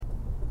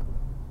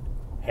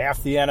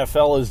Half the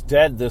NFL is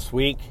dead this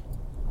week.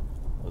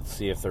 Let's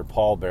see if their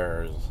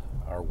pallbearers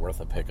are worth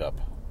a pickup.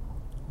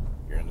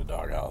 You're in the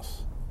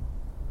Dawghouse.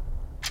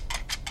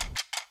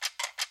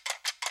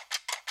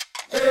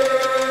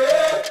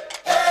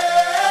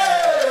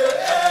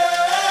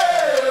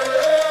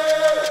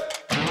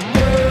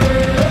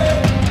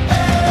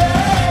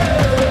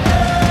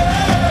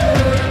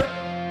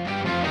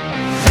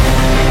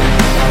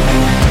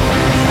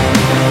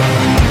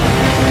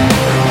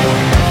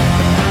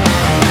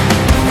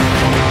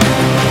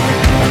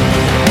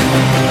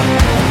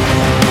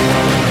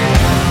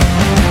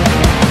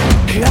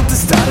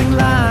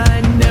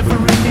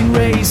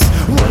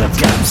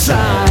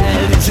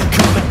 Inside is a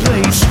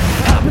commonplace.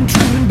 I've been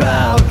dreaming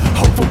about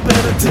hope for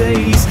better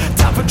days.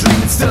 Time for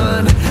dreaming's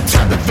done.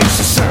 Time to face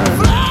the sun.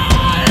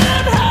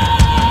 Flying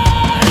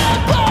high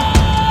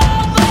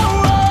above the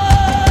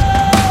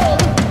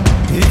world.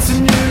 It's a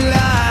new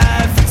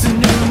life. It's a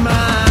new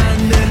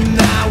mind,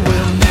 and I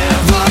will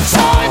never. The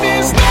time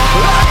is now.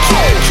 I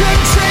can't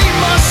contain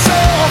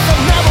myself.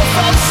 I've never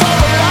felt so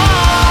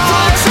alive.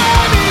 The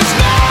time is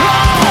now.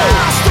 I'm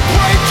past the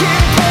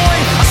breaking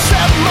point. I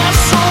set my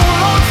soul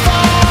on fire.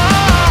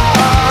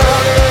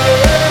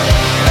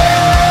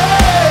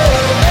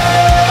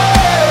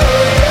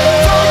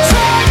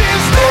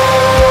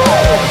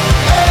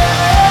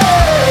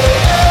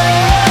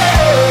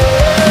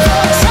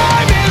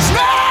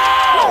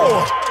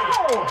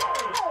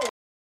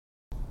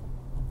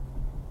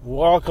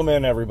 Welcome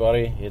in,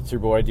 everybody. It's your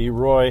boy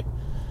D-Roy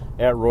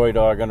at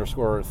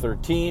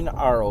RoyDawg_13,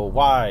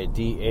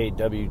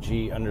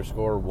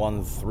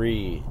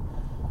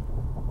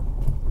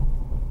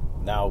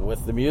 ROYDAWG_13. Now,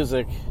 with the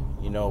music,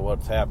 you know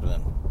what's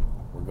happening.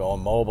 We're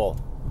going mobile.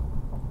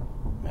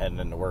 I'm heading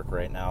into work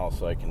right now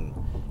so I can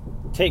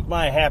take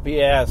my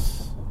happy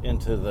ass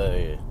into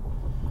the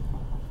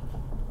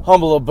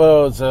humble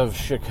abodes of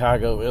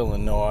Chicago,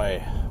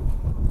 Illinois.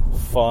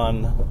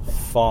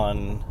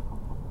 Fun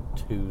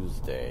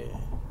Tuesday.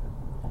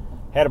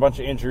 Had a bunch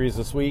of injuries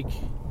this week.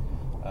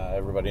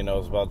 Everybody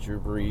knows about Drew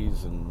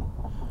Brees and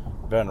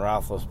Ben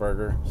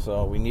Roethlisberger,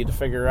 so we need to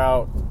figure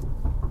out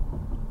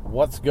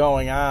what's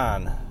going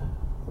on.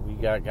 We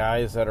got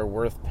guys that are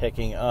worth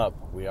picking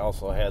up. We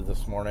also had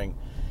this morning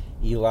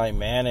Eli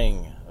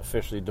Manning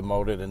officially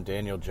demoted and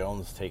Daniel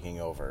Jones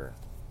taking over.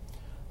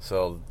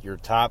 So your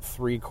top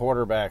three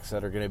quarterbacks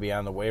that are going to be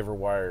on the waiver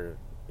wire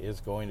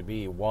is going to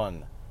be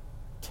 1,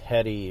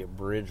 Teddy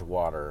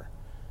Bridgewater,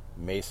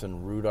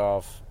 Mason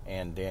Rudolph,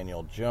 and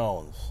Daniel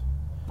Jones.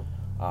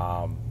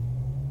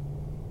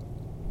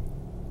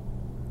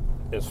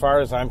 As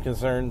far as I'm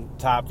concerned,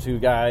 top two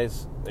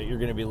guys that you're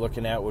going to be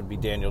looking at would be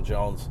Daniel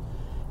Jones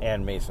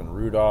and Mason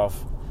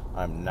Rudolph.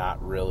 I'm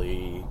not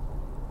really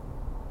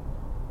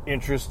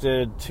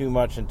interested too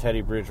much in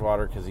Teddy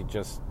Bridgewater because he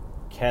just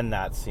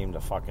cannot seem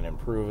to fucking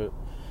prove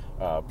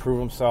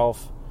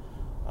himself.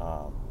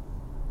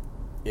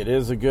 It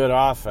is a good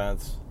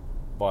offense,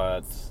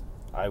 but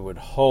I would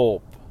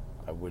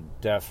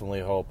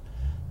definitely hope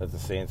that the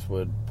Saints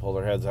would pull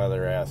their heads out of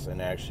their ass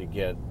and actually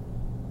get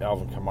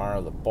Alvin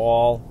Kamara the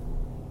ball.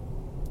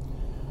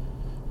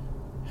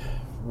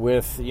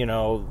 With,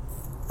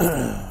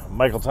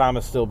 Michael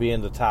Thomas still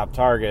being the top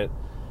target,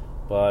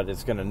 but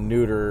it's going to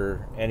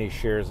neuter any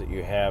shares that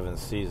you have in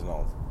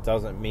seasonal.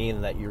 Doesn't mean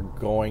that you're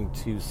going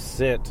to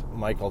sit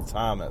Michael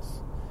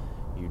Thomas.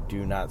 You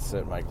do not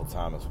sit Michael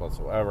Thomas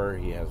whatsoever.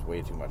 He has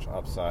way too much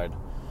upside,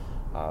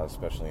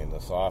 especially in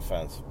this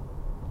offense.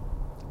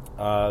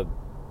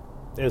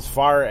 As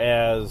far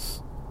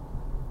as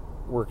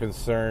we're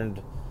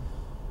concerned,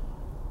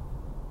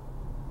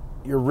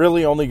 you're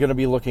really only going to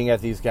be looking at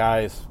these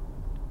guys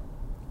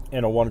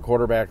in a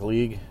one-quarterback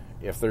league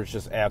if there's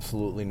just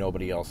absolutely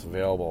nobody else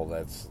available.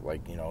 That's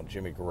like,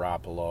 Jimmy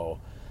Garoppolo,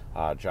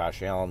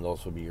 Josh Allen.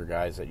 Those would be your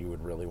guys that you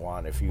would really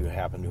want. If you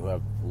happen to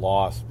have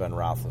lost Ben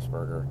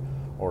Roethlisberger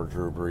or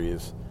Drew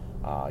Brees,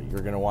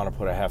 you're going to want to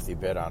put a hefty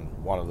bid on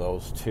one of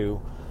those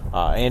two.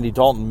 Andy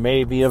Dalton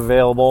may be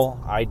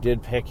available. I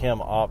did pick him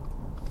up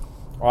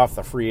off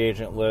the free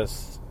agent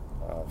list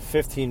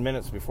 15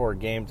 minutes before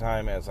game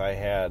time as I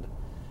had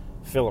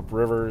Phillip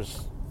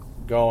Rivers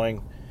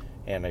going,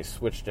 and I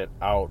switched it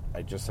out.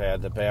 I just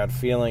had the bad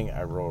feeling.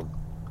 I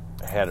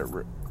had it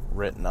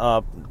written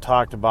up and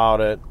talked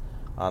about it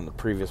on the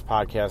previous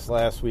podcast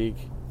last week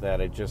that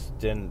I just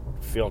didn't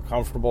feel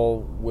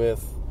comfortable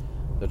with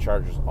the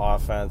Chargers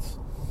offense,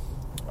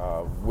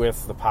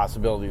 with the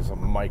possibilities of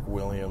Mike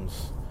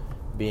Williams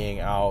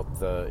being out,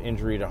 the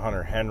injury to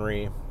Hunter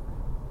Henry,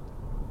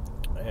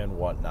 and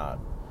whatnot.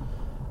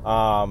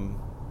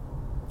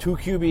 2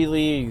 QB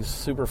leagues,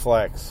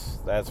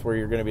 Superflex, that's where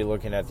you're going to be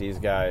looking at these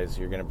guys.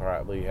 You're going to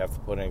probably have to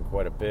put in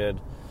quite a bid.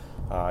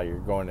 You're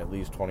going at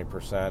least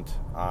 20%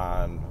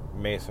 on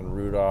Mason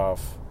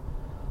Rudolph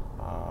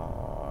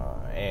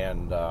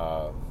and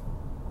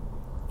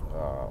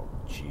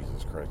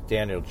Jesus Christ,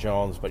 Daniel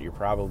Jones, but you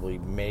probably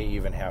may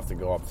even have to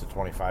go up to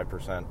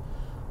 25%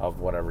 of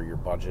whatever your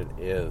budget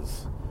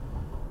is.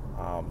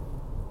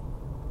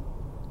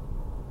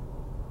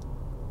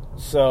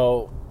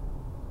 So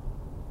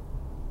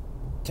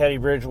Teddy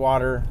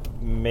Bridgewater,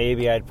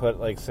 maybe I'd put,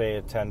 like, say,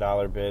 a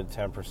 $10 bid,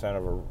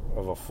 10%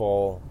 of a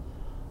full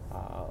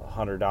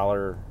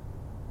 $100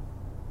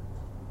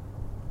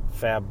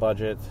 fab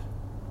budget.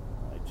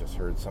 I just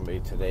heard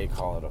somebody today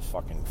call it a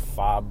fucking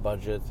fob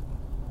budget.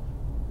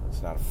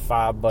 It's not a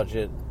fob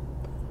budget.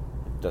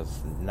 It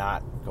does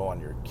not go on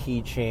your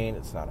keychain.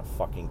 It's not a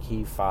fucking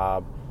key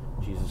fob.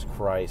 Jesus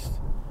Christ.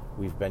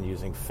 We've been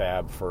using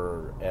fab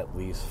for at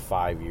least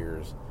 5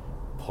 years.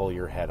 Pull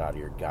your head out of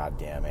your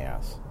goddamn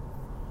ass.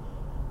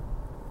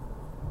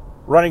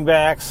 Running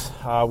backs,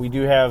 we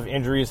do have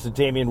injuries to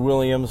Damian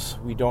Williams.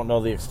 We don't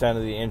know the extent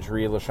of the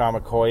injury. LaShawn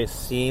McCoy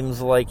seems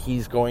like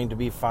he's going to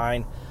be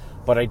fine,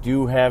 but I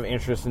do have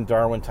interest in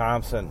Darwin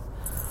Thompson.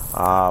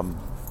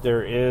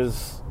 There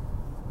is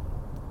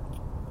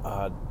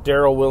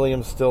Darrell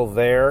Williams still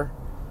there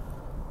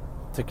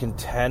to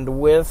contend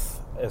with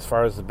as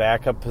far as the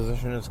backup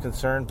position is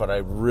concerned, but I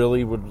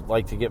really would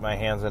like to get my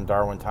hands on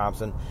Darwin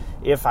Thompson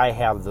if I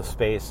have the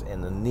space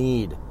and the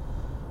need.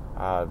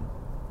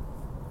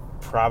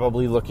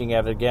 Probably looking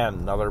at, again,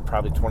 another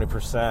probably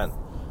 20%.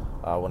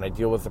 When I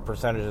deal with the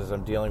percentages,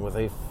 I'm dealing with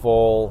a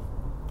full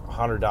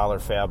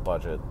 $100 fab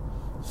budget.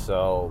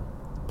 So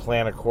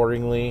plan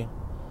accordingly.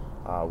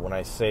 When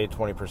I say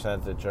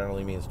 20%, that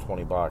generally means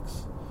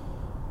 $20.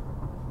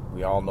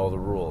 We all know the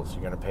rules.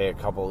 You're going to pay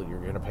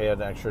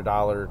an extra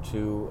 $1 or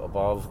 $2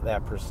 above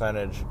that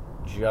percentage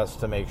just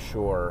to make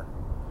sure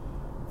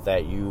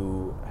that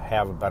you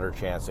have a better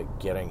chance at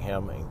getting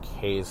him in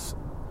case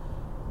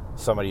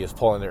somebody is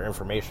pulling their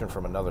information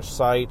from another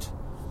site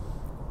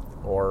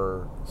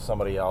or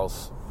somebody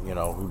else,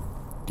 who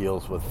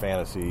deals with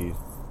fantasy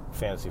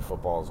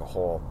football as a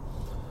whole.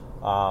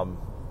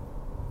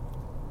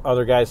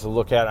 Other guys to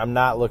look at, I'm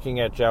not looking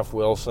at Jeff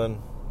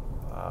Wilson.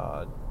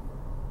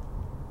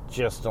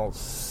 Just don't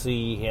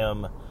see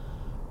him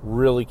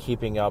really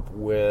keeping up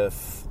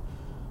with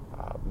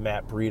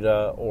Matt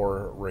Breida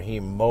or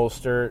Raheem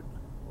Mostert.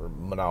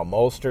 Now,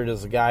 Mostert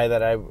is a guy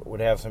that I would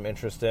have some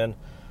interest in.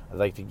 I'd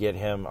like to get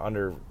him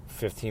under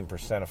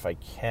 15% if I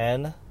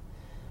can.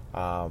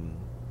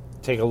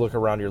 Take a look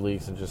around your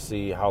leagues and just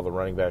see how the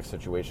running back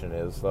situation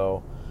is,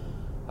 though,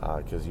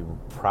 because you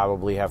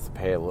probably have to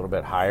pay a little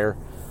bit higher.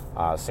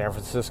 San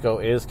Francisco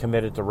is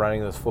committed to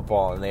running this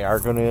football, and they are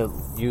going to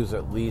use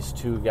at least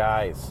 2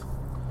 guys.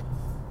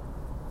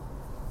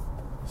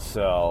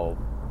 So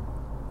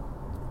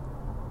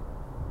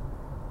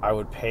I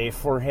would pay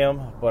for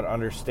him, but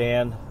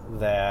understand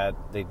that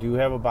they do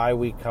have a bye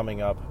week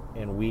coming up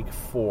in week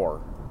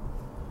 4.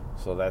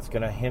 So that's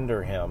going to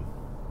hinder him.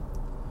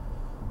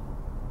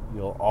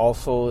 You'll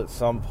also at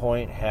some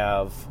point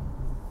have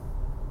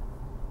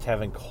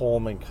Tevin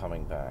Coleman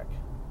coming back.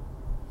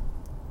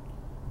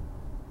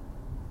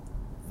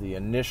 The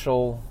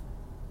initial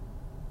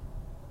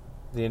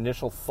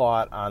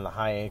thought on the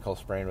high ankle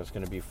sprain was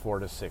going to be 4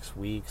 to 6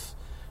 weeks.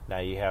 Now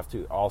you have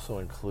to also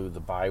include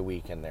the bye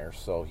week in there.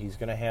 So he's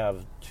going to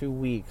have 2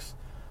 weeks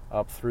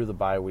up through the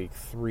bye week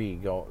 3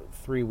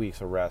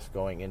 weeks of rest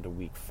going into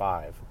week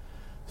 5.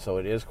 So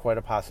it is quite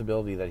a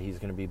possibility that he's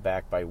going to be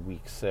back by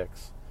week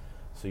 6.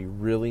 So you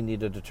really need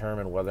to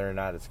determine whether or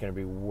not it's going to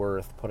be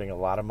worth putting a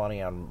lot of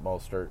money on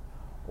Mostert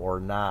or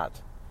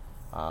not.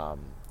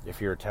 If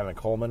you're a Tevin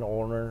Coleman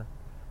owner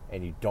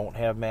and you don't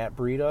have Matt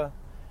Breida,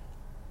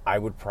 I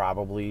would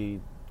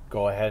probably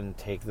go ahead and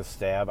take the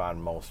stab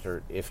on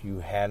Mostert if you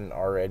hadn't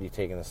already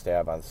taken the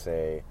stab on,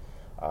 say,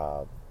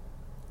 a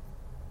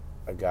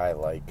guy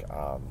like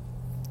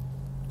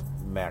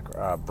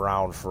Malcolm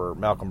Brown for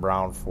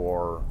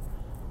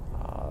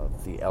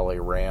the LA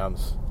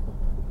Rams,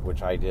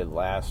 which I did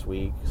last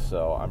week.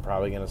 So I'm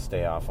probably going to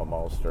stay off of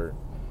Mostert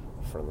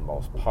for the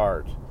most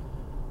part.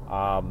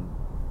 I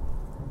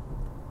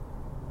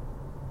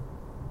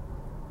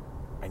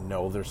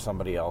know there's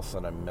somebody else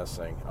that I'm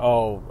missing.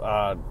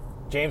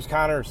 James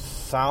Conner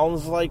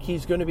sounds like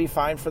he's going to be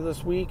fine for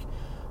this week.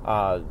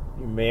 You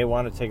may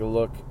want to take a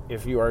look,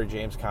 if you are a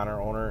James Conner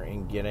owner,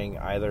 in getting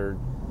either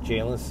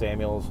Jalen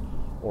Samuels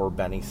or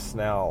Benny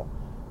Snell.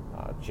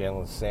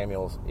 Jalen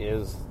Samuels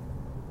is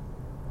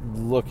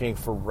looking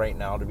for right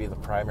now to be the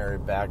primary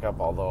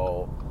backup,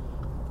 although,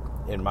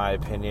 in my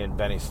opinion,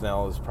 Benny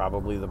Snell is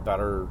probably the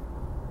better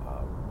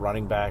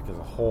running back as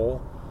a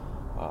whole,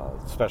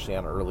 especially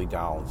on early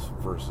downs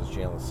versus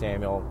Jalen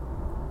Samuel.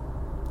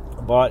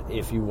 But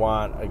if you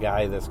want a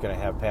guy that's going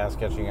to have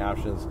pass-catching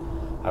options,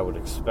 I would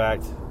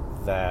expect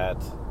that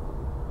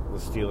the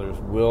Steelers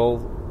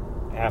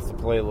will have to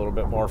play a little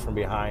bit more from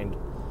behind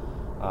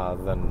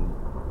than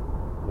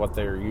what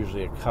they're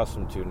usually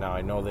accustomed to. Now,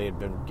 I know they had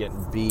been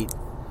getting beat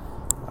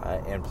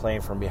and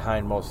playing from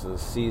behind most of the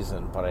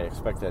season, but I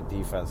expect that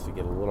defense to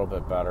get a little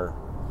bit better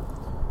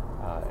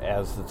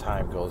as the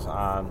time goes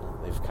on.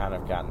 They've kind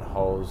of gotten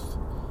hosed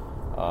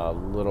a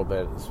little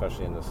bit,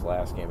 especially in this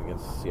last game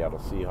against the Seattle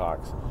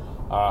Seahawks.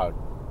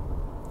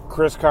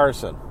 Chris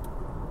Carson.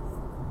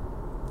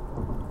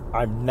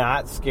 I'm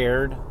not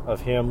scared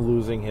of him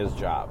losing his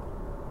job.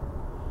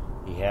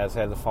 He has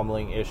had the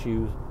fumbling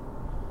issue.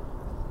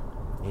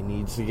 He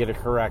needs to get it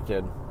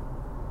corrected.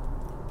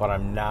 But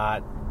I'm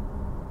not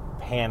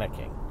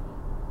panicking.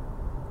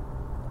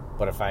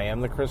 But if I am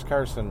the Chris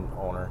Carson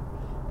owner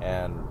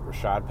and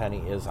Rashad Penny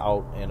is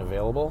out and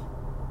available,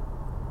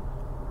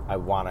 I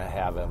want to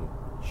have him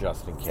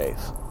just in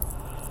case.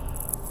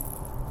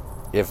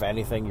 If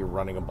anything, you're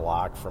running a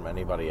block from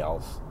anybody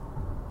else.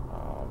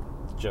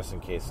 Just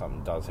in case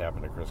something does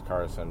happen to Chris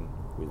Carson,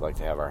 we'd like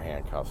to have our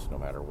handcuffs no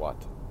matter what.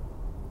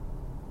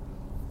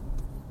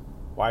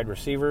 Wide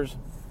receivers,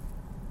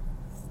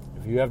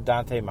 if you have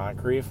Dante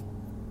Moncrief,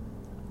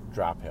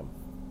 drop him.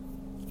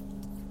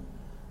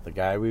 The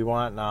guy we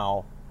want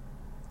now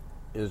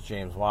is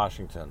James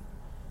Washington.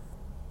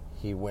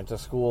 He went to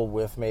school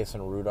with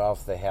Mason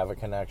Rudolph. They have a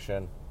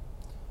connection.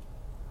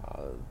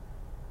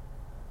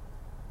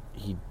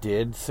 He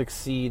did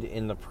succeed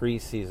in the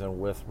preseason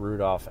with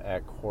Rudolph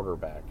at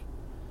quarterback.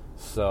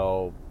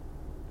 So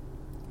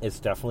it's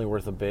definitely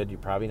worth a bid. You're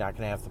probably not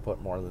going to have to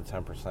put more than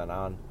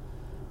 10%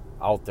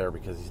 out there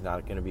because he's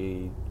not going to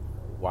be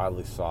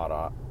wildly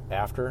sought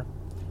after.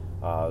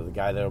 The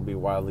guy that will be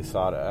wildly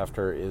sought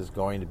after is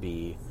going to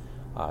be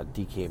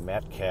DK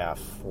Metcalf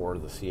for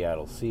the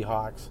Seattle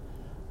Seahawks.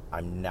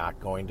 I'm not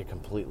going to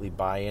completely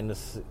buy into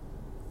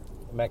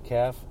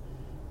Metcalf.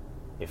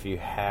 If you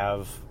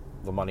have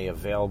the money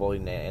available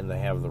and they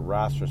have the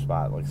roster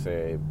spot, like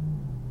say,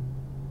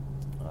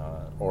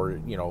 or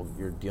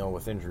you're dealing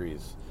with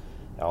injuries,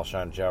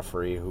 Alshon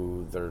Jeffrey,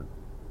 who they're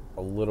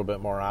a little bit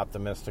more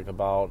optimistic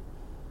about,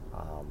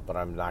 but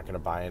I'm not going to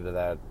buy into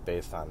that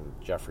based on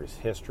Jeffrey's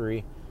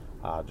history.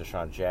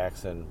 Deshaun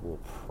Jackson will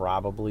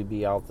probably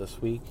be out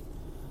this week,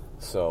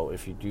 so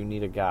if you do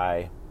need a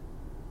guy,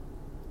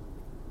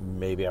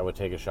 maybe I would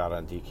take a shot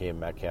on DK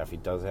Metcalf. He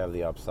does have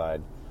the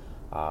upside.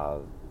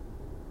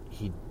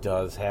 He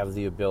does have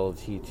the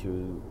ability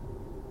to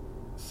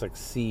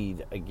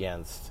succeed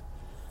against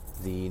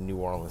the New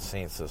Orleans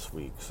Saints this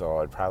week. So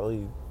I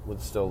probably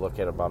would still look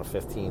at about a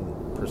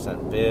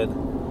 15% bid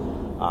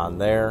on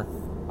there.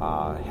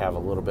 Have a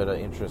little bit of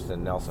interest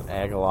in Nelson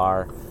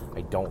Aguilar.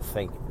 I don't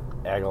think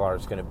Aguilar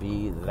is going to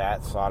be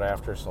that sought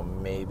after, so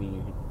maybe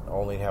you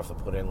only have to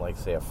put in, like,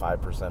 say, a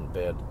 5%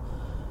 bid.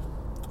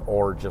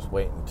 Or just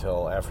wait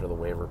until after the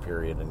waiver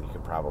period and you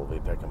can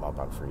probably pick him up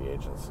on free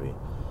agency.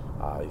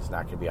 He's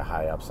not going to be a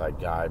high upside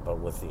guy, but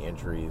with the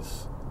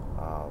injuries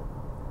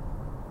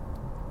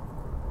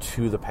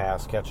to the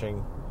pass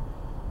catchers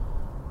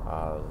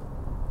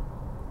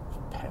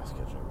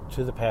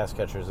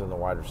in the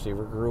wide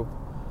receiver group,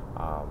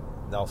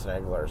 Nelson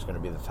Aguilar is going to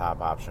be the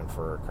top option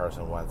for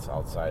Carson Wentz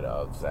outside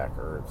of Zach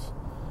Ertz.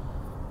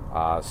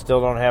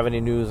 Still don't have any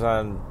news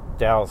on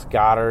Dallas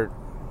Goedert.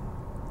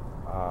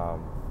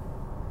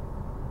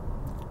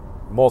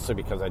 Mostly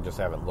because I just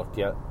haven't looked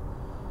yet.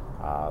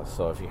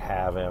 So if you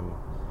have him,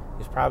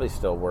 he's probably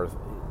still worth...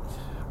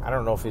 I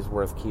don't know if he's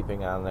worth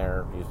keeping on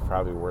there. He's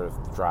probably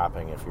worth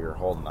dropping if you're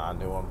holding on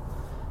to him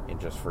and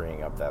just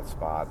freeing up that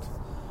spot.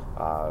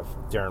 If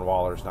Darren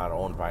Waller's not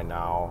owned by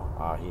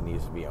now, he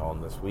needs to be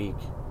owned this week.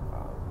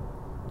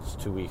 It's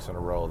 2 weeks in a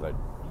row that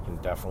you can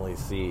definitely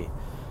see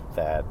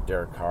that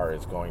Derek Carr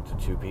is going to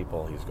two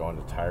people. He's going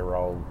to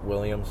Tyrell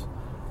Williams,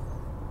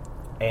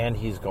 and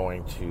he's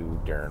going to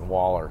Darren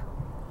Waller.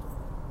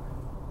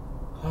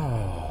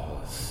 Oh,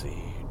 let's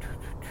see.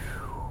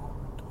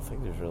 Don't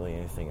think there's really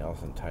anything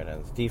else in tight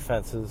ends.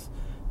 Defenses,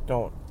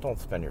 don't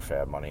spend your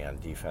fab money on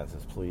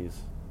defenses, please.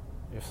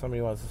 If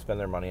somebody wants to spend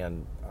their money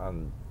on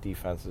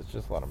defenses,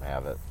 just let them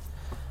have it.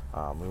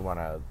 We want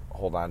to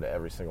hold on to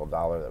every single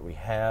dollar that we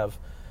have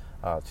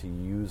to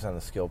use on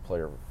the skilled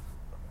player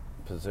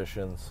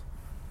positions.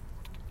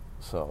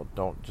 So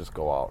don't just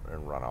go out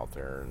and run out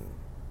there and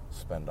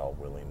spend all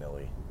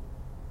willy-nilly.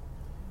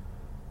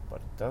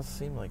 But it does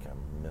seem like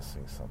I'm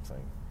missing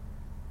something.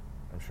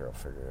 I'm sure I'll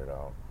figure it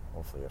out.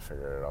 Hopefully I'll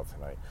figure it out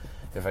tonight.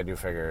 If I do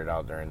figure it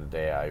out during the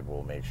day, I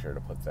will make sure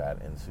to put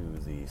that into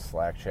the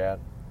Slack chat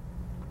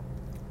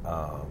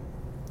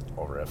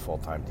over at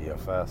Full-Time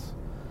DFS.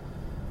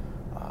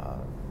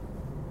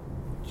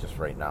 Just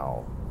right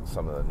now,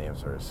 some of the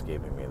names are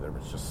escaping me.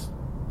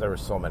 There were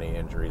so many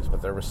injuries,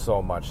 but there was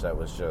so much that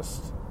was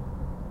just,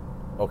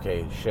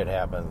 okay, shit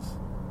happens.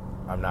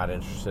 I'm not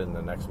interested in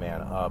the next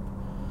man up.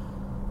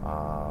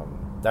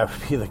 That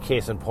would be the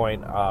case in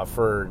point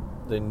for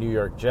the New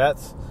York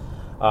Jets,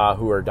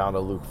 who are down to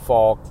Luke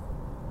Falk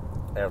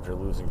after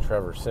losing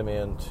Trevor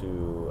Siemian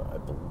to, I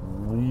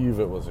believe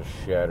it was a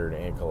shattered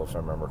ankle, if I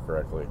remember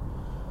correctly.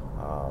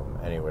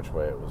 Any which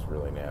way, it was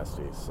really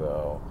nasty.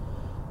 So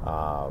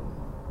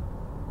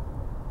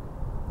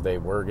they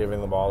were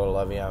giving the ball to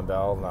Le'Veon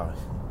Bell. Now,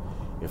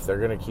 if they're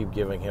going to keep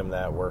giving him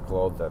that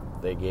workload that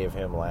they gave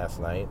him last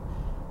night,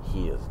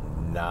 he is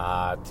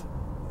not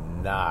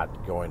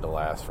going to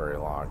last very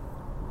long.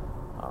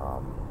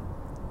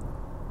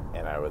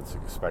 And I would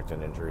expect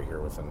an injury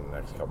here within the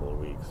next couple of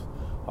weeks.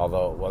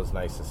 Although it was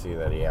nice to see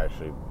that he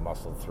actually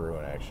muscled through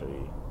and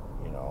actually,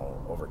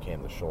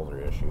 overcame the shoulder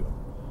issue.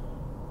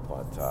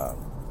 But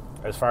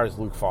as far as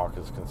Luke Falk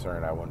is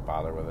concerned, I wouldn't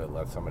bother with it.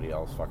 Let somebody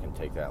else fucking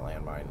take that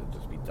landmine and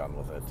just be done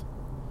with it.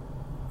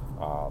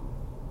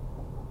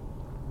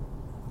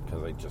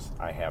 Because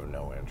I have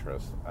no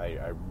interest.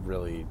 I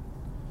really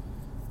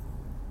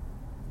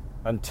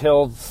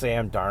until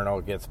Sam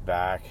Darnold gets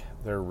back,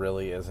 there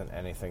really isn't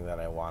anything that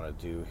I want to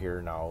do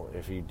here. Now,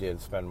 if you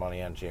did spend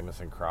money on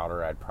Jamison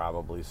Crowder, I'd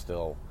probably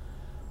still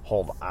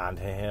hold on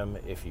to him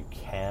if you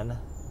can.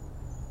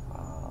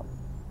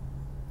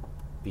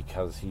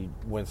 Because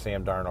when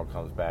Sam Darnold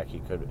comes back, he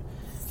could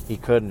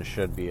and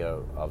should be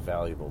a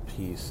valuable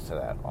piece to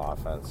that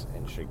offense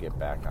and should get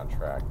back on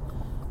track.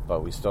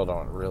 But we still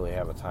don't really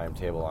have a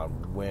timetable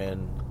on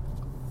when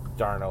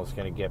Darnold's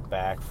going to get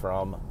back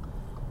from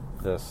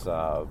this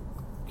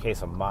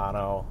case of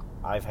mono.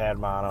 I've had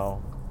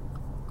mono.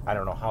 I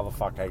don't know how the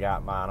fuck I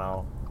got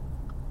mono.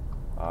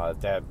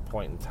 At that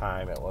point in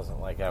time, it wasn't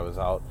like I was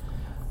out,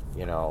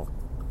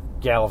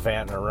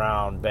 gallivanting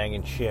around,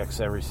 banging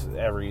chicks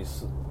every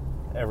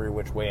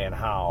which way and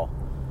how.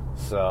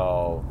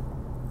 So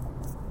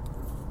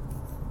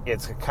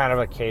it's kind of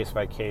a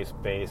case-by-case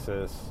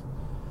basis.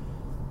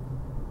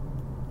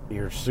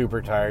 You're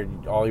super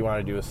tired. All you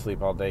want to do is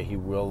sleep all day. He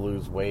will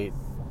lose weight.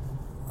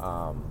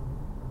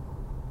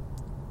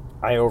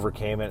 I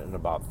overcame it in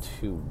about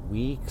 2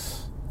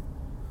 weeks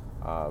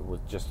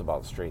with just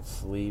about straight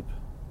sleep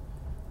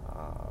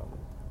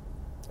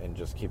and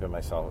just keeping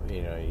myself,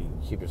 you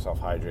keep yourself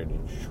hydrated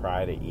and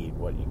try to eat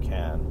what you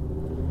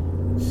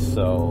can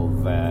so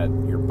that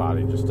your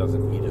body just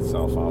doesn't eat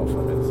itself out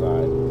from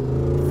inside.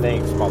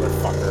 Thanks,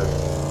 motherfucker.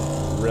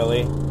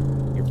 Really?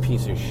 You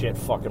piece of shit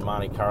fucking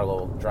Monte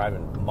Carlo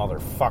driving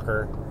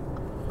motherfucker.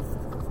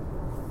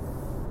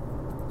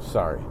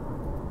 Sorry.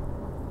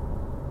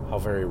 How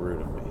very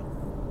rude of me.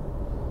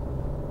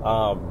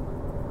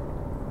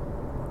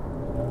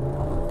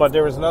 But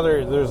there's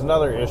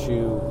another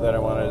issue that I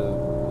wanted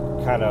to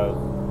kind of,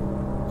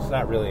 it's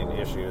not really an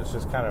issue, it's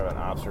just kind of an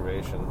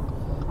observation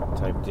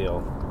type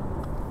deal.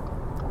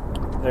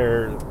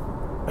 There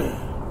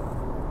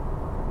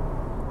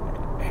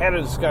had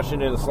a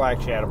discussion in the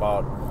Slack chat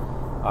about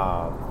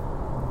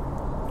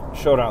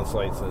showdown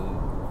slates, and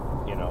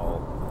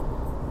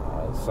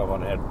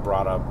someone had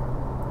brought up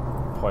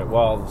the point,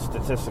 well,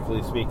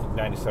 statistically speaking,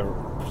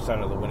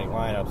 97% of the winning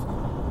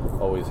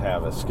lineups always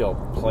have a skilled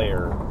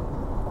player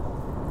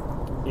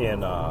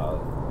in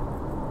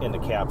the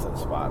captain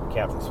spot.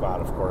 Captain spot,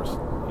 of course,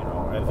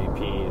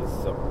 MVP is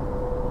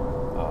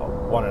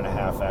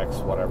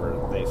 1.5x whatever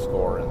they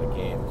score in the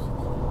games.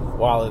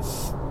 While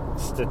it's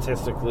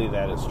statistically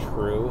that is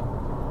true,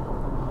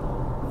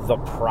 the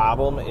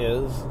problem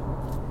is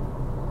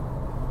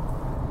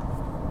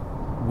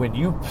when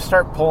you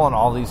start pulling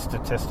all these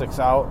statistics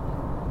out,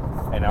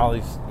 and all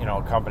these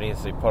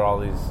companies, they put all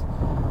these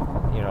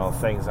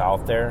things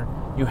out there,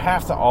 you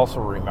have to also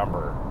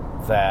remember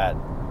that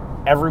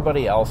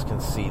everybody else can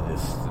see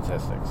these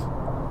statistics.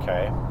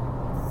 Okay,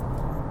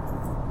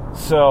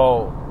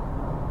 so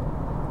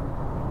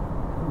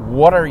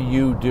what are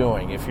you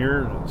doing if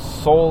you're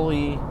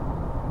solely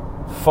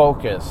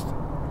focused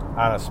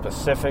on a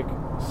specific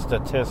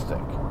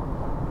statistic,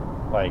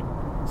 like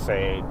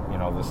say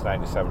this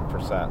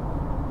 97%?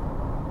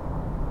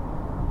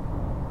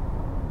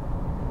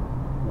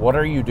 What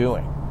are you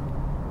doing?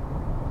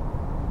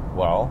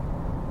 Well,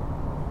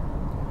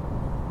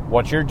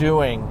 what you're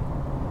doing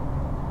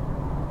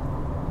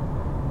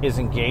is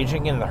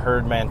engaging in the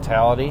herd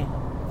mentality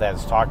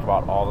that's talked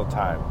about all the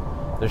time.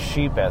 The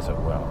sheep, as it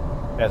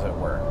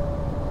were.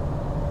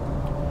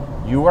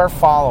 You are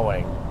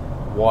following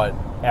what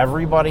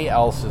everybody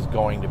else is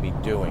going to be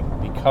doing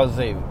because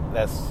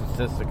that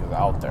statistic is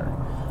out there.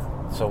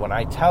 So when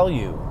I tell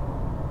you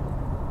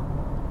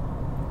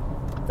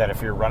that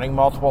if you're running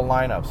multiple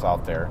lineups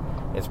out there,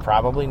 it's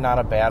probably not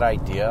a bad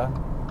idea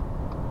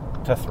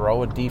to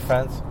throw a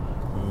defense,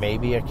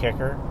 maybe a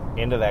kicker,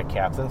 into that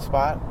captain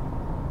spot,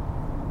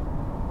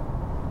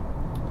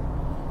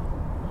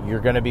 you're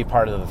going to be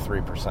part of the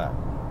 3%.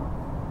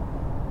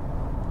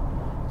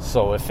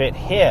 So if it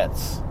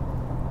hits,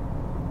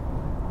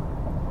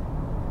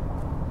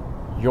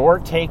 you're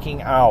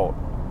taking out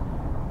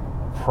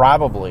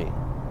probably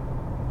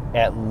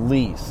at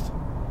least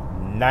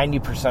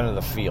 90% of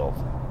the field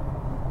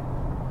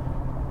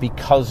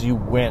because you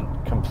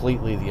went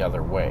completely the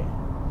other way.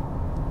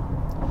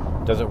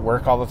 Does it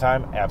work all the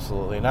time?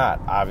 Absolutely not.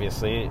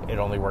 Obviously, it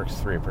only works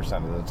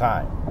 3% of the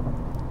time.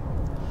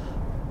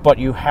 But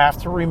you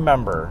have to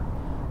remember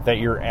that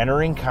you're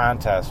entering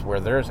contests where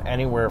there's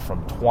anywhere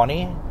from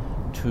 20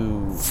 to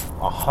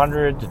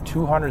 100 to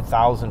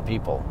 200,000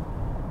 people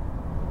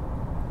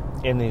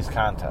in these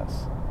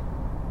contests.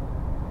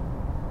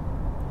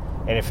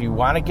 And if you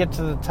want to get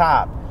to the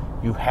top,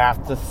 you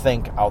have to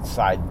think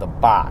outside the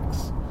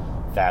box.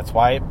 That's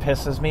why it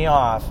pisses me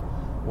off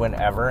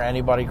whenever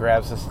anybody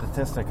grabs a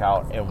statistic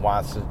out and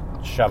wants to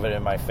shove it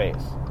in my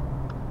face.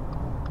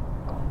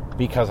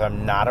 Because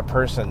I'm not a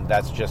person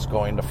that's just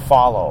going to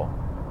follow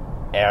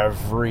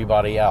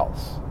everybody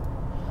else.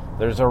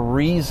 There's a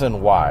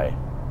reason why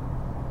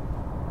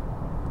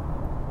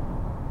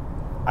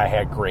I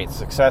had great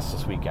success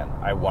this weekend.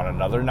 I won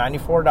another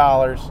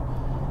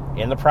 $94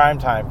 in the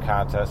primetime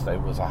contest.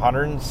 It was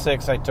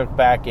 $106 I took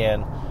back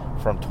in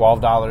from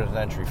 $12 in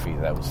entry fee.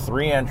 That was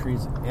 3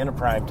 entries in a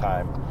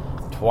primetime,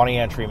 20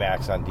 entry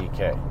max on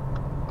DK.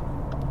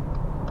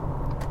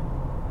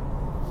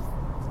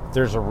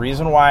 There's a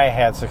reason why I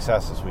had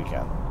success this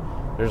weekend.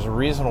 There's a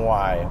reason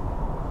why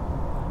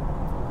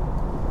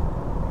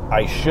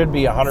I should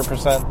be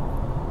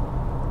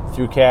 100%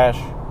 through cash.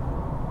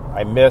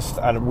 I missed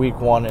on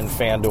week 1 in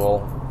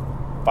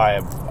FanDuel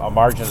by a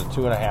margin of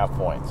 2.5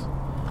 points.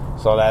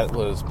 So that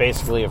was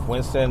basically if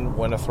Winston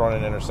wouldn't have thrown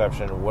an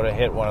interception, would have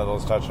hit one of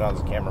those touchdowns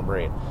of Cameron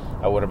Brate,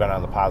 I would have been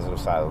on the positive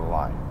side of the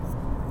line.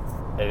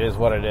 It is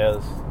what it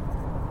is.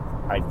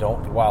 I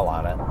don't dwell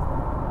on it.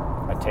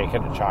 I take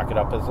it and chalk it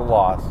up as a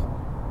loss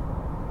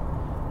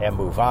and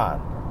move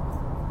on.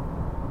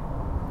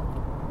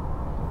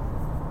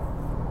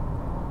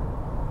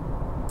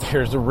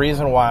 There's a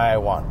reason why I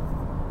won.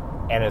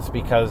 And it's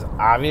because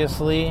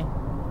obviously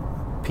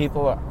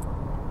people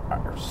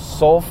are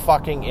so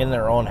fucking in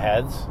their own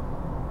heads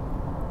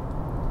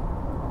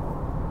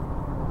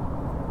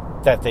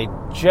that they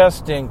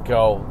just didn't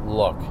go,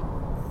 look,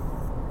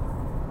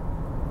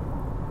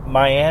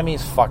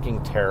 Miami's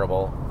fucking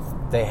terrible.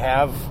 They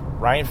have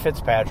Ryan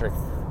Fitzpatrick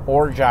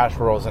or Josh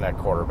Rosen at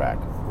quarterback,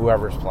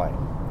 whoever's playing.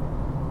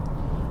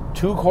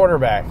 2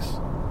 quarterbacks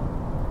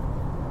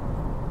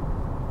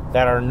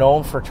that are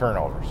known for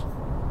turnovers.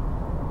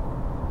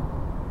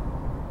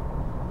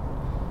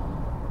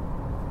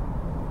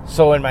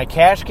 So in my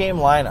cash game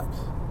lineups,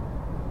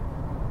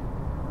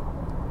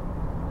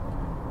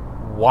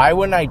 why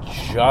wouldn't I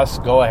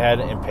just go ahead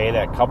and pay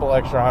that couple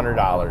extra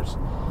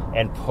 $100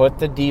 and put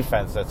the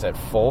defense that's at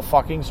full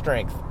fucking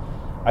strength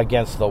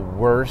against the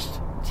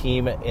worst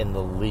team in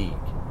the league?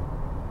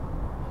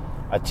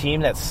 A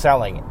team that's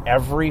selling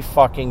every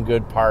fucking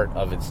good part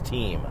of its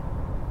team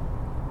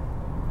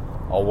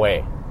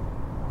away.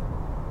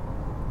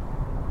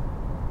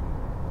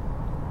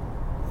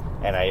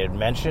 And I had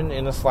mentioned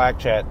in the Slack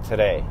chat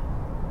today,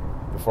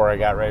 before I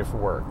got ready for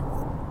work,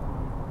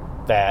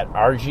 that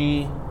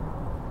RG,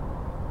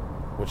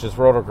 which is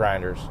Roto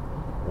Grinders,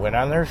 went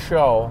on their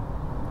show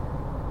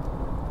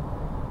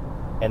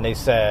and they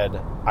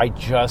said, I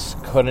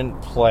just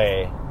couldn't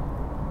play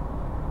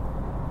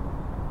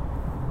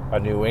a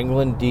New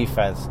England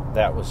defense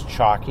that was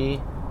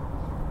chalky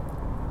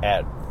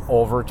at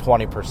over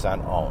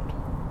 20% owned.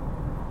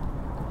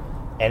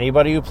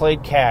 Anybody who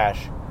played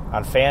cash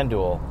on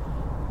FanDuel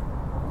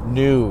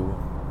knew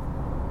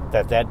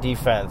that that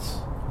defense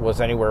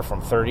was anywhere from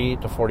 30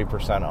 to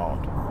 40%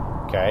 owned.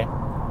 Okay?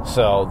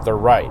 So they're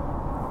right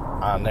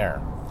on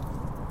there.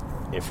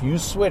 If you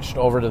switched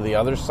over to the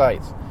other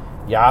sites,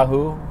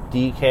 Yahoo,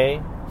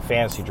 DK,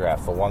 Fantasy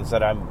Draft, the ones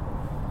that I've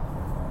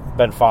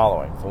been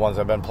following, the ones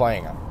I've been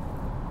playing on,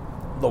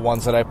 the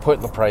ones that I put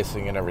the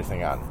pricing and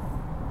everything on,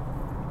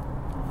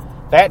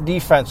 that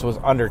defense was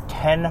under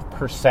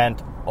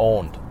 10%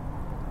 owned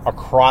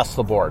across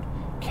the board.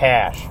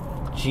 Cash,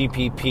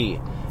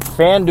 GPP,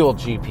 FanDuel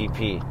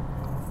GPP,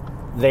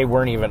 they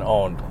weren't even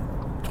owned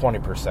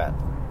 20%.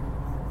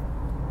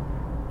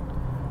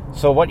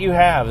 So what you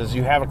have is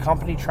you have a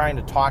company trying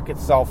to talk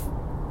itself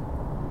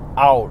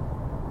out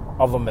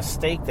of a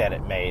mistake that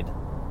it made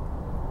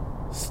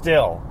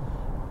still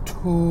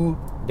 2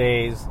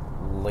 days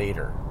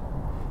later,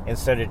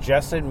 instead of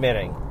just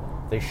admitting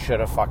they should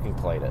have fucking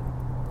played it.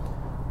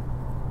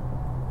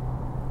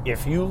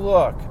 If you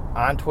look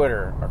on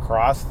Twitter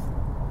across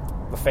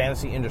the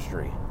fantasy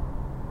industry,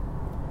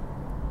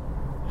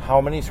 how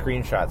many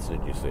screenshots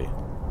did you see?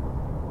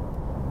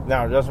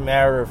 Now, it doesn't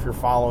matter if you're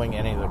following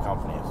any of the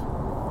companies,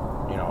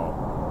 you know,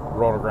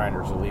 Roto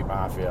Grinders, Elite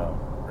Mafia,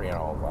 or, you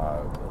know,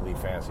 Elite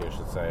Fantasy, I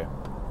should say.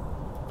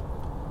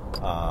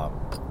 God,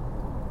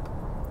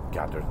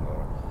 there's another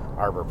one.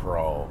 Arbor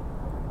Pro,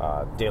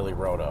 Daily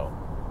Roto.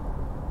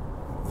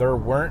 There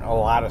weren't a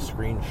lot of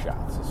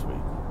screenshots this week.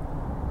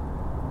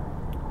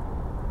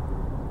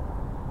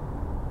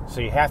 So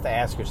you have to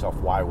ask yourself,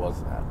 why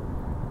was that?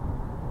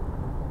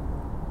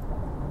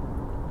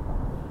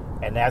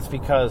 And that's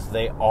because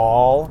they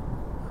all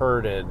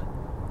herded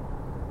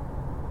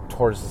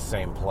towards the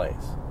same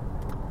place.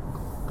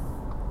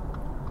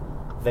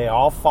 They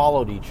all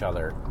followed each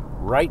other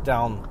right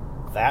down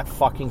that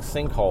fucking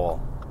sinkhole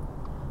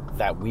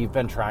that we've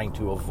been trying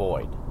to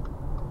avoid.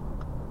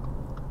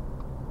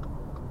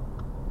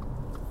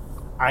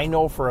 I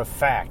know for a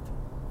fact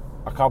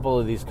a couple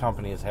of these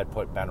companies had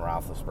put Ben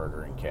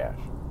Roethlisberger in cash.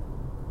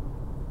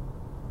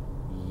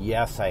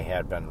 Yes, I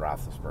had Ben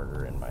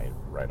Roethlisberger in my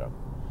write-up.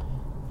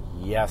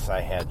 Yes,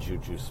 I had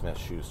Juju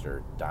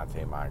Smith-Schuster,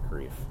 Dante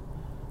Moncrief,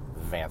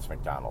 Vance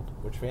McDonald,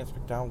 which Vance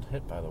McDonald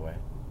hit, by the way.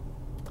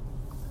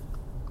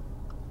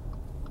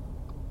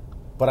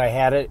 But I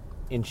had it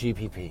in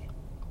GPP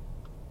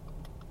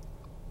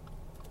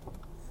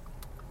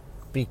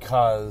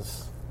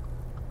because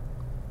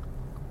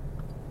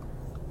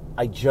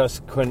I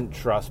just couldn't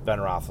trust Ben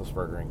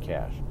Roethlisberger in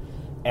cash.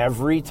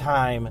 Every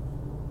time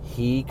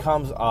he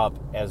comes up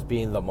as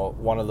being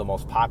one of the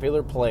most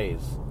popular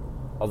plays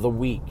of the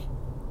week,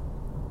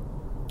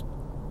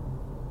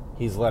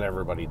 he's let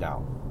everybody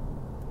down.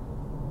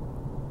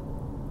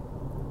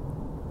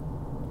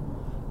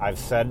 I've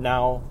said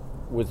now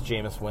with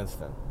Jameis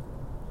Winston,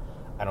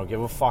 I don't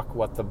give a fuck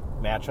what the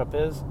matchup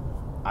is.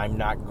 I'm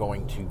not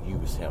going to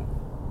use him.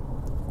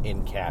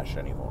 in cash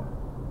anymore.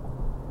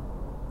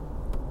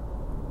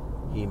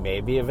 He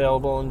may be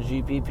available in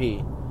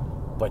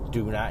GPP, but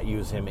do not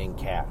use him in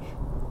cash.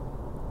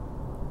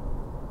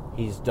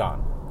 He's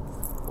done.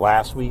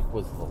 Last week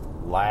was the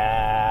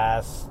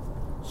last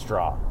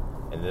straw,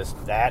 and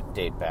that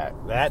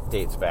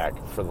dates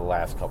back for the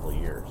last couple of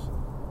years.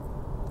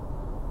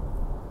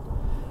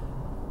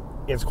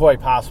 It's quite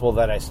possible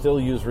that I still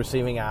use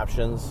receiving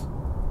options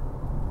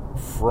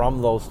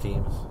from those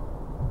teams.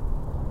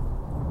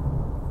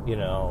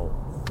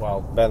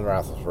 Well, Ben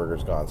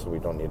Roethlisberger's gone, so we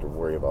don't need to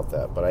worry about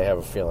that. But I have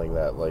a feeling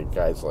that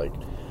guys like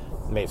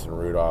Mason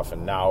Rudolph,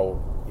 and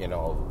now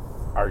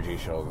RG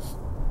shows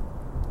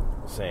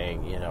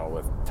saying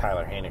with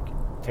Taylor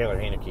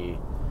Heineke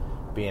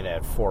being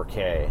at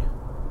 4K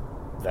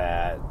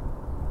that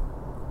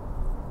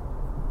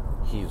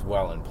he's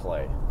well in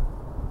play,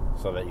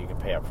 so that you can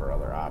pay up for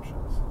other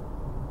options.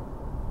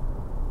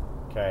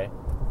 Okay?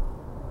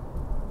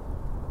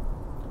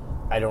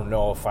 I don't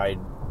know if I'd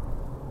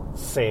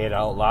say it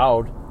out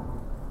loud.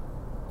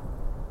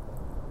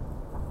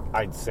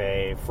 I'd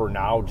say for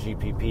now,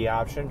 GPP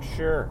option,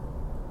 sure,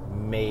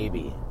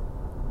 maybe.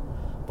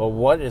 But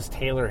what is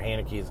Taylor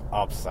Heineke's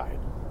upside?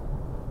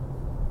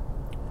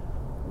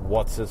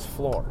 What's his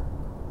floor?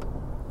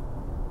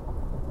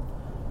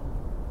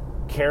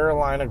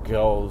 Carolina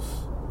goes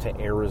to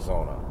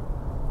Arizona,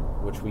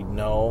 which we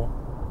know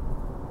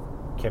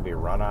can be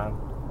run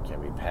on,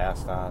 can be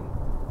passed on.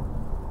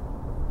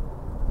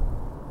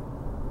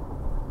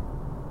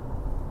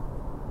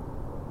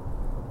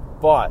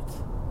 But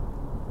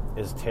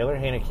is Taylor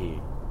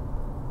Heineke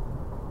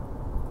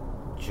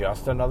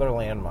just another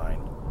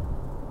landmine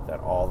that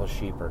all the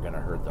sheep are going to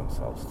hurt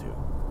themselves to?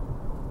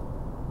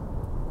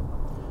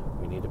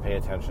 We need to pay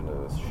attention to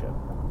this shit.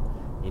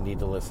 You need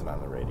to listen on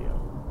the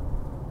radio.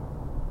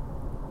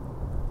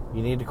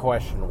 You need to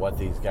question what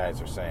these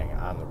guys are saying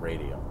on the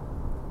radio.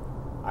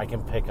 I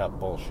can pick up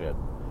bullshit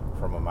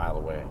from a mile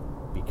away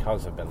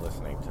because I've been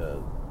listening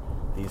to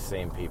these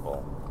same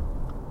people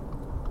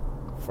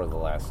for the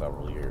last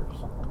several years.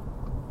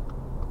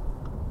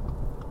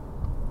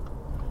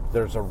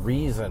 There's a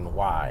reason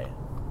why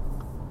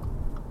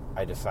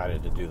I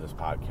decided to do this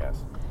podcast.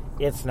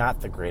 It's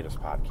not the greatest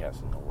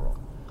podcast in the world.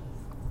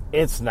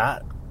 It's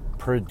not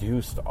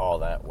produced all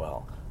that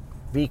well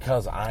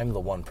because I'm the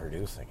one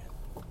producing it.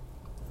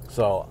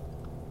 So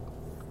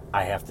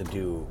I have to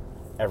do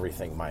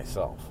everything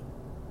myself,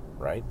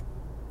 right?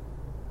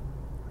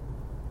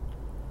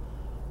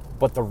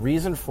 But the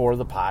reason for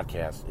the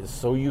podcast is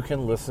so you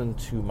can listen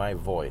to my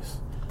voice,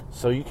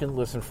 so you can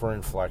listen for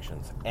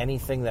inflections,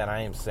 anything that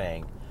I am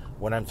saying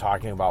when I'm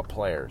talking about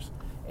players,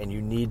 and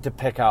you need to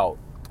pick out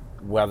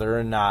whether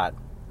or not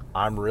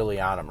I'm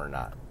really on them or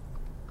not.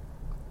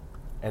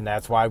 And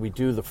that's why we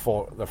do the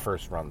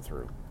first run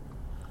through.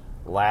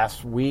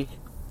 Last week,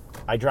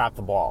 I dropped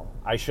the ball.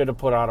 I should have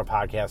put on a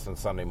podcast on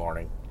Sunday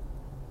morning.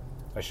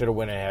 I should have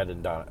went ahead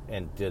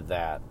and did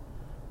that,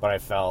 but I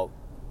felt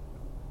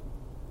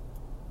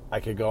I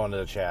could go into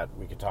the chat,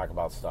 we could talk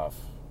about stuff,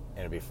 and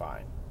it'd be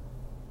fine.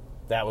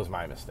 That was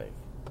my mistake.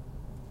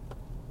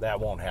 That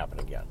won't happen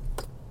again.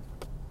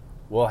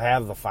 We'll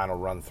have the final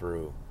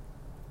run-through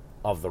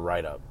of the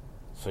write-up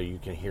so you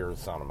can hear the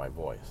sound of my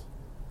voice.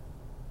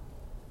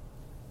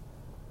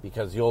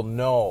 Because you'll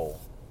know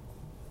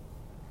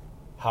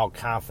how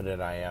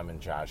confident I am in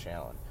Josh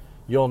Allen.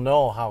 You'll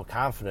know how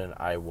confident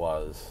I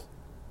was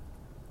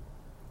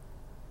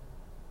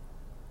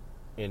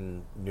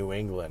in New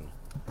England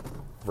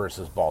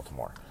versus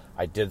Baltimore.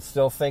 I did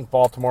still think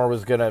Baltimore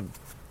was going to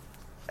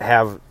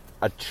have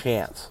a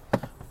chance.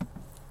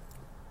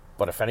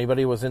 But if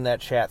anybody was in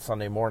that chat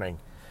Sunday morning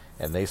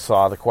and they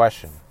saw the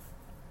question,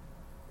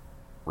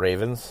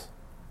 Ravens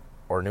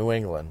or New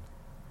England,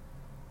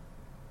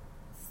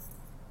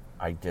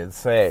 I did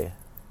say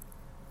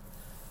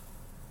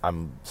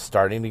I'm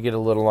starting to get a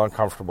little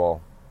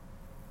uncomfortable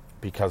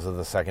because of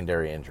the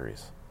secondary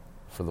injuries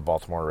for the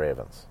Baltimore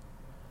Ravens.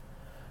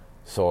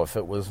 So if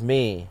it was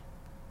me,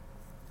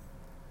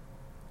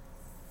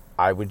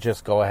 I would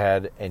just go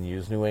ahead and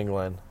use New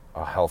England,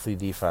 a healthy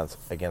defense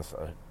against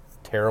a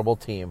terrible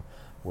team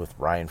with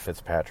Ryan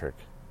Fitzpatrick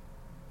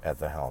at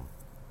the helm.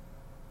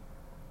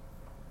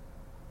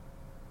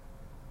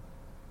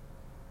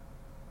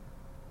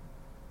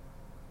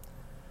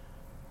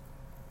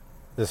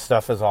 This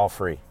stuff is all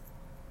free.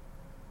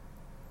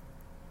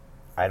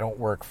 I don't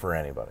work for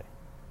anybody.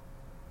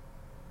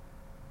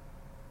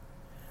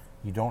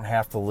 You don't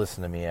have to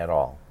listen to me at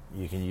all.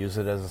 You can use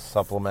it as a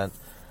supplement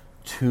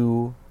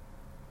to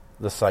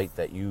the site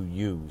that you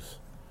use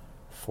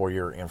for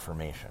your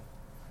information.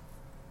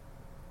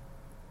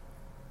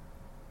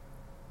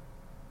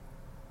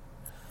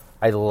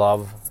 I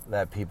love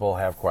that people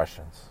have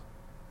questions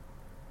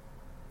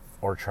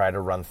or try to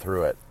run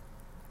through it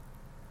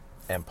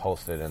and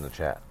post it in the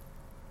chat.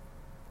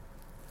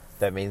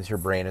 That means your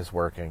brain is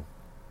working.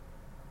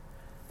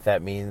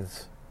 That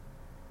means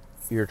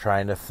you're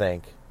trying to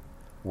think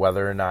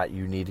whether or not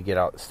you need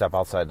to step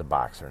outside the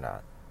box or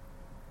not.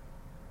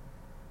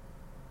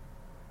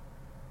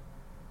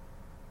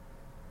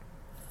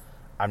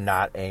 I'm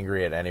not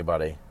angry at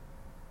anybody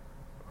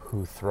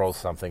who throws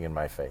something in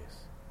my face.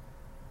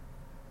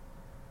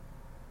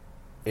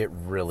 It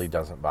really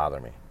doesn't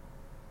bother me.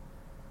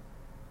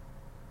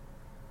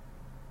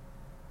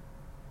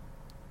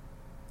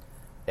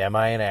 Am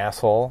I an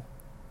asshole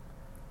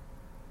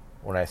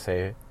when I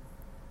say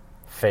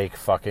fake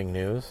fucking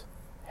news?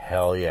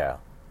 Hell yeah.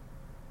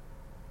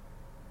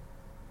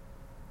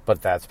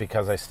 But that's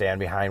because I stand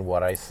behind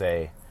what I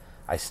say.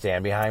 I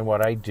stand behind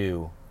what I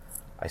do.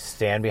 I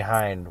stand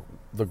behind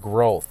the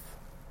growth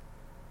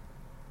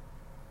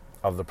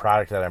of the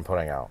product that I'm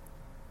putting out.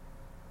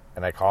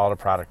 And I call it a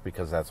product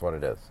because that's what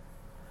it is.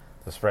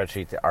 The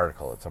spreadsheet, the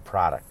article, it's a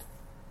product.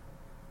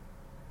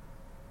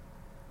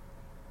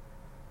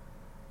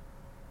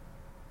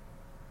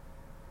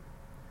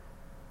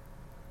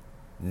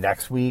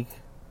 Next week,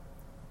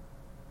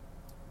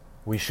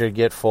 we should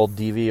get full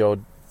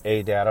DVOA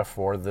data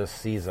for this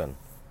season.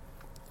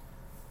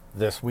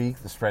 This week,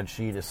 the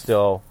spreadsheet is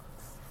still,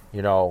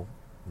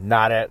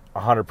 not at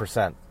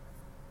 100%.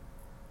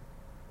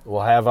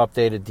 We'll have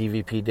updated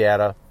DVP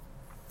data,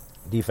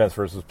 defense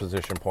versus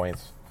position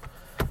points.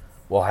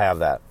 We'll have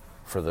that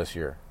for this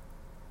year.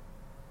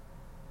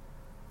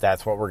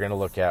 That's what we're going to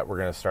look at. We're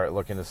going to start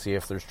looking to see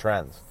if there's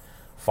trends.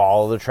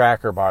 Follow the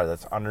tracker bar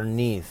that's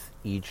underneath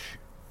each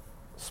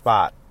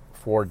spot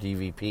for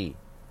DVP.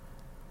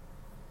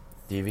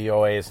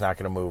 DVOA is not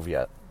going to move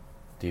yet.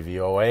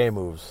 DVOA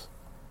moves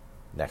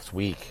next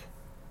week.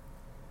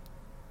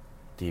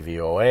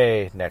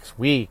 DVOA next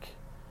week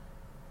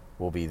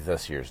will be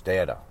this year's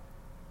data.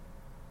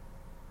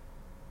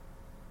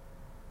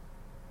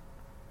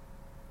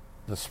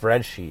 The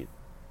spreadsheet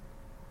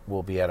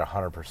will be at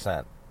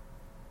 100%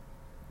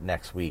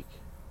 next week.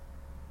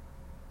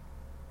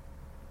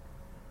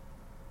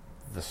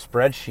 The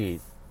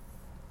spreadsheet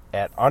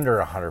at under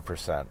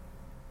 100%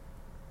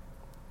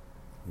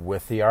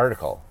 with the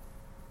article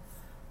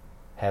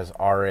has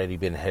already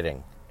been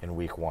hitting in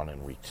week 1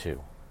 and week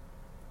 2.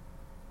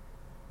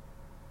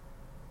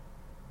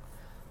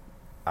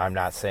 I'm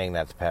not saying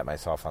that to pat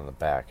myself on the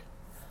back.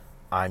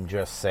 I'm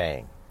just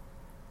saying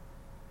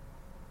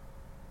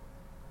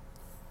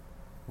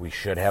we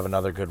should have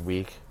another good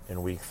week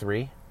in week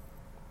 3.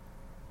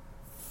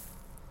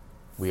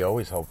 We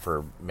always hope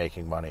for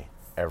making money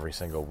every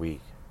single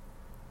week.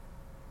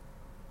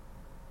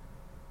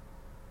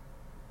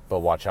 But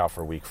watch out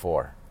for week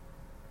 4.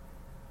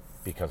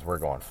 Because we're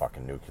going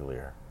fucking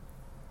nuclear.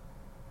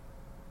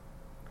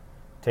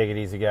 Take it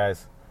easy,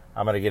 guys.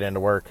 I'm going to get into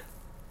work.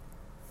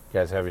 You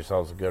guys have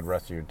yourselves a good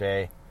rest of your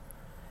day.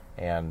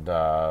 And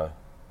at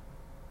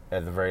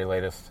the very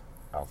latest,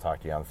 I'll talk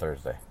to you on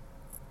Thursday.